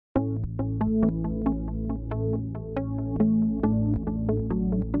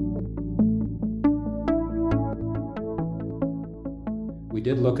we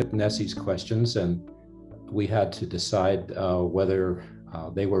did look at Nessie's questions, and we had to decide whether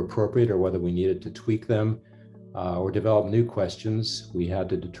they were appropriate or whether we needed to tweak them or develop new questions. We had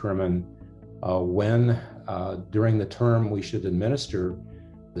to determine when during the term we should administer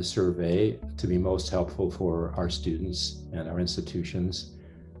the survey to be most helpful for our students and our institutions,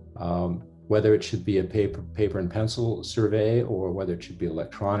 whether it should be a paper and pencil survey or whether it should be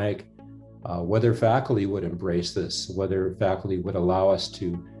electronic, whether faculty would embrace this, whether faculty would allow us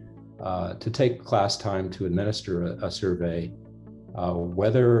to take class time to administer a survey,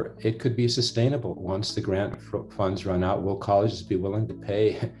 whether it could be sustainable once the grant funds run out. Will colleges be willing to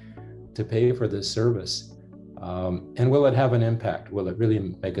pay for this service? And will it have an impact? Will it really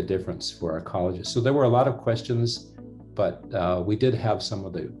make a difference for our colleges? So there were a lot of questions, but we did have some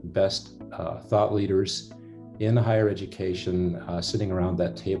of the best thought leaders in higher education sitting around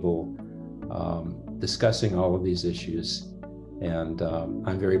that table discussing all of these issues. And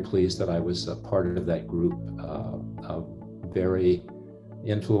I'm very pleased that I was a part of that group of very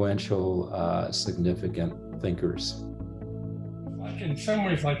influential, significant thinkers. In some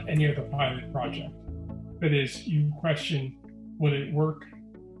ways, like any other pilot project, that is, you question, will it work?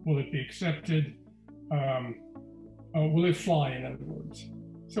 Will it be accepted? Will it fly, in other words?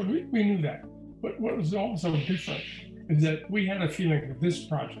 So we knew that. But what was also different is that we had a feeling that this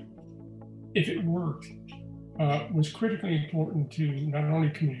project, if it worked, was critically important to not only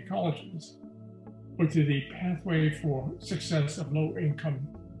community colleges, but to the pathway for success of low-income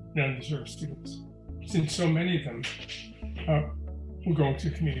and underserved students, since so many of them were going to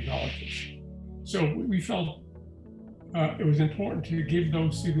community colleges. So we felt it was important to give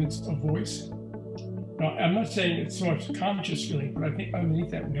those students a voice. Now, I'm not saying it's so much a conscious feeling, but I think underneath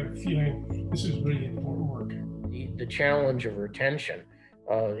that we have a feeling this is really important work. The challenge of retention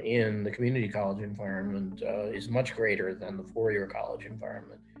in the community college environment is much greater than the four-year college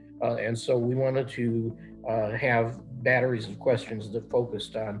environment. And so we wanted to have batteries of questions that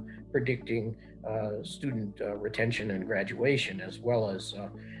focused on predicting student retention and graduation, as well as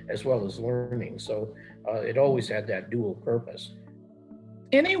learning. So it always had that dual purpose.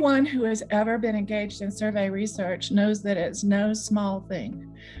 Anyone who has ever been engaged in survey research knows that it's no small thing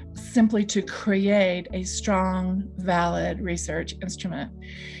simply to create a strong, valid research instrument.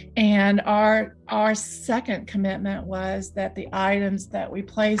 And our second commitment was that the items that we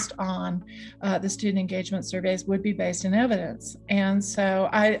placed on the student engagement surveys would be based in evidence. And so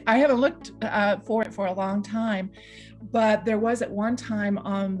I haven't looked for it for a long time, but there was at one time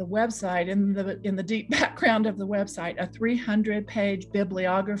on the website, in the deep background of the website, a 300-page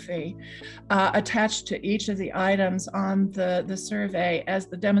bibliography attached to each of the items on the survey as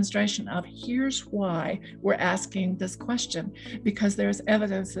the demonstration of here's why we're asking this question, because there's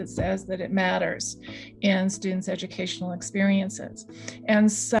evidence that says that it matters in students' educational experiences.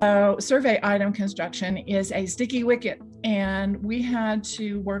 And so survey item construction is a sticky wicket, and we had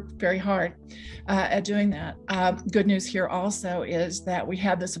to work very hard at doing that. Good news here also is that we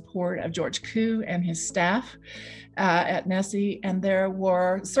had the support of George Koo and his staff at Nessie, and there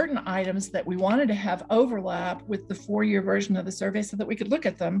were certain items that we wanted to have overlap with the four-year version of the survey so that we could look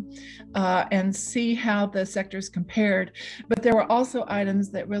at them and see how the sectors compared. But there were also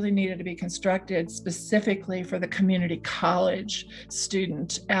items that really needed to be constructed specifically for the community college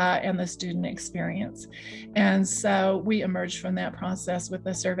student and the student experience. And so we emerged from that process with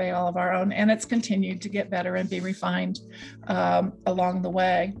a survey all of our own, and it's continued to get better and be refined along the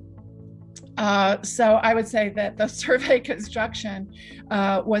way. So I would say that the survey construction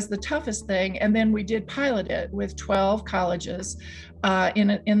was the toughest thing. And then we did pilot it with 12 colleges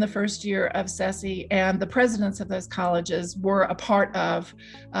in the first year of CCCSE. And the presidents of those colleges were a part of,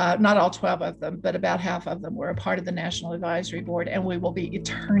 not all 12 of them, but about half of them were a part of the National Advisory Board. And we will be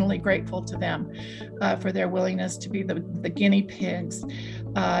eternally grateful to them for their willingness to be the guinea pigs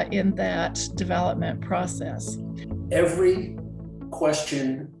in that development process. Every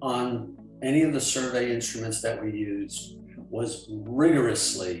question on any of the survey instruments that we used was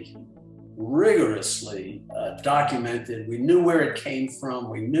rigorously documented. We knew where it came from.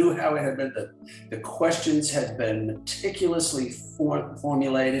 We knew how it had been. The questions had been meticulously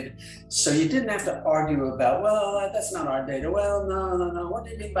formulated. So you didn't have to argue about, well, that's not our data. Well, no. What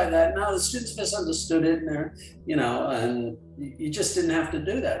do you mean by that? No, the students misunderstood it, and they're, and you just didn't have to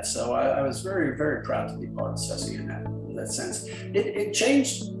do that. So I was very, very proud to be part of CCCSE in that sense. It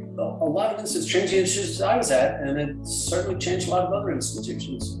changed a lot of institutions, changed the institutions I was at, and it certainly changed a lot of other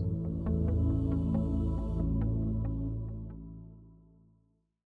institutions.